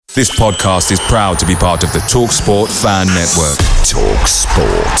This podcast is proud to be part of the TalkSport Fan Network.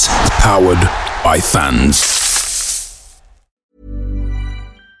 TalkSport. Powered by fans.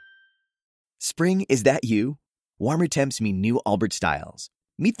 Spring, is that you? Warmer temps mean new Allbirds styles.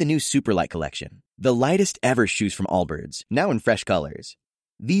 Meet the new Superlight collection, the lightest ever shoes from Allbirds, now in fresh colors.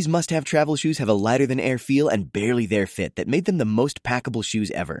 These must-have travel shoes have a lighter-than-air feel and barely-there fit that made them the most packable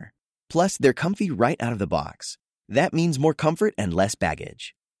shoes ever. Plus, they're comfy right out of the box. That means more comfort and less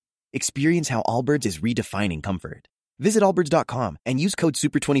baggage. Experience how Allbirds is redefining comfort. Visit allbirds.com and use code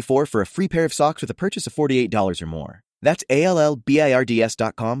SUPER24 for a free pair of socks with a purchase of $48 or more. That's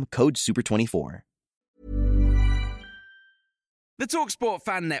ALLBIRDS.com, code SUPER24. The TalkSport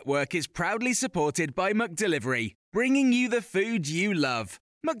Fan Network is proudly supported by McDelivery, bringing you the food you love.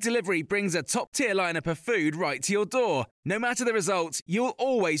 McDelivery brings a top-tier lineup of food right to your door. No matter the result, you'll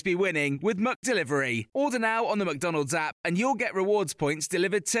always be winning with McDelivery. Order now on the McDonald's app and you'll get rewards points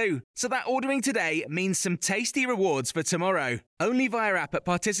delivered too. So that ordering today means some tasty rewards for tomorrow. Only via app at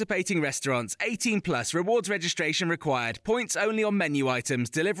participating restaurants. 18 plus. Rewards registration required. Points only on menu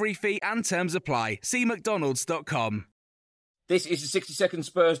items. Delivery fee and terms apply. See mcdonalds.com. This is the 60-second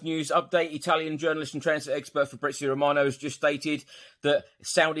Spurs news update. Italian journalist and transfer expert Fabrizio Romano has just stated that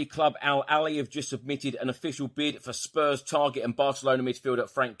Saudi club Al Ahly have just submitted an official bid for Spurs target and Barcelona midfielder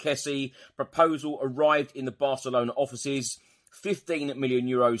Franck Kessié. Proposal arrived in the Barcelona offices. 15 million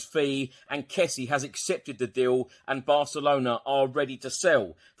euros fee, and Kessié has accepted the deal and Barcelona are ready to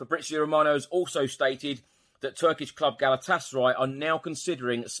sell. Fabrizio Romano has also stated that Turkish club Galatasaray are now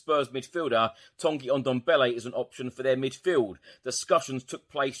considering Spurs midfielder Tanguy Ndombele as an option for their midfield. Discussions took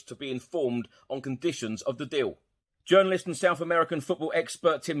place to be informed on conditions of the deal. Journalist and South American football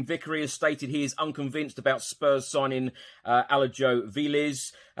expert Tim Vickery has stated he is unconvinced about Spurs signing Alejo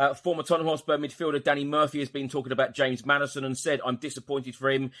Véliz. Former Tottenham Hotspur midfielder Danny Murphy has been talking about James Maddison and said, "I'm disappointed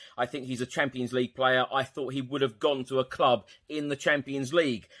for him. I think he's a Champions League player. I thought he would have gone to a club in the Champions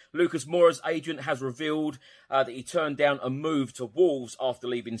League." Lucas Moura's agent has revealed that he turned down a move to Wolves after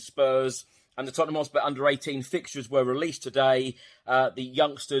leaving Spurs. And the Tottenham Hotspur under-18 fixtures were released today. The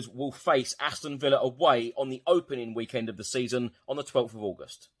youngsters will face Aston Villa away on the opening weekend of the season on the 12th of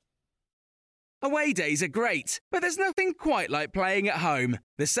August. Away days are great, but there's nothing quite like playing at home.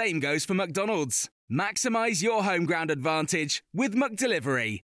 The same goes for McDonald's. Maximise your home ground advantage with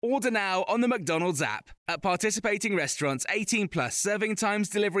McDelivery. Order now on the McDonald's app. At participating restaurants, 18 plus, serving times,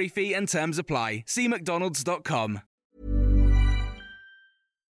 delivery fee and terms apply. See mcdonalds.com.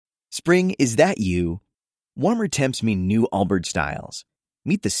 Spring, is that you? Warmer temps mean new Allbirds styles.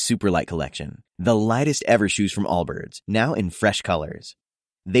 Meet the Superlight collection, the lightest ever shoes from Allbirds, now in fresh colors.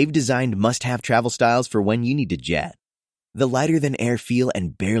 They've designed must-have travel styles for when you need to jet. The lighter-than-air feel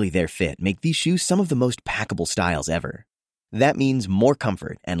and barely-there fit make these shoes some of the most packable styles ever. That means more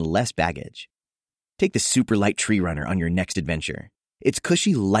comfort and less baggage. Take the Superlight Tree Runner on your next adventure. Its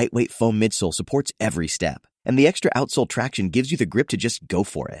cushy, lightweight foam midsole supports every step, and the extra outsole traction gives you the grip to just go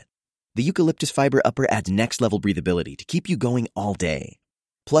for it. The eucalyptus fiber upper adds next-level breathability to keep you going all day.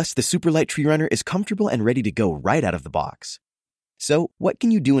 Plus, the Superlight Tree Runner is comfortable and ready to go right out of the box. So, what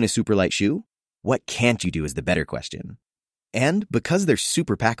can you do in a Superlight shoe? What can't you do is the better question. And because they're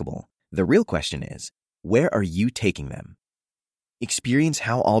super packable, the real question is, where are you taking them? Experience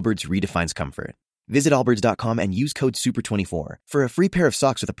how Allbirds redefines comfort. Visit allbirds.com and use code SUPER24 for a free pair of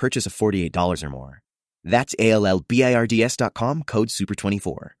socks with a purchase of $48 or more. That's ALLBIRDS.com, code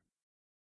SUPER24.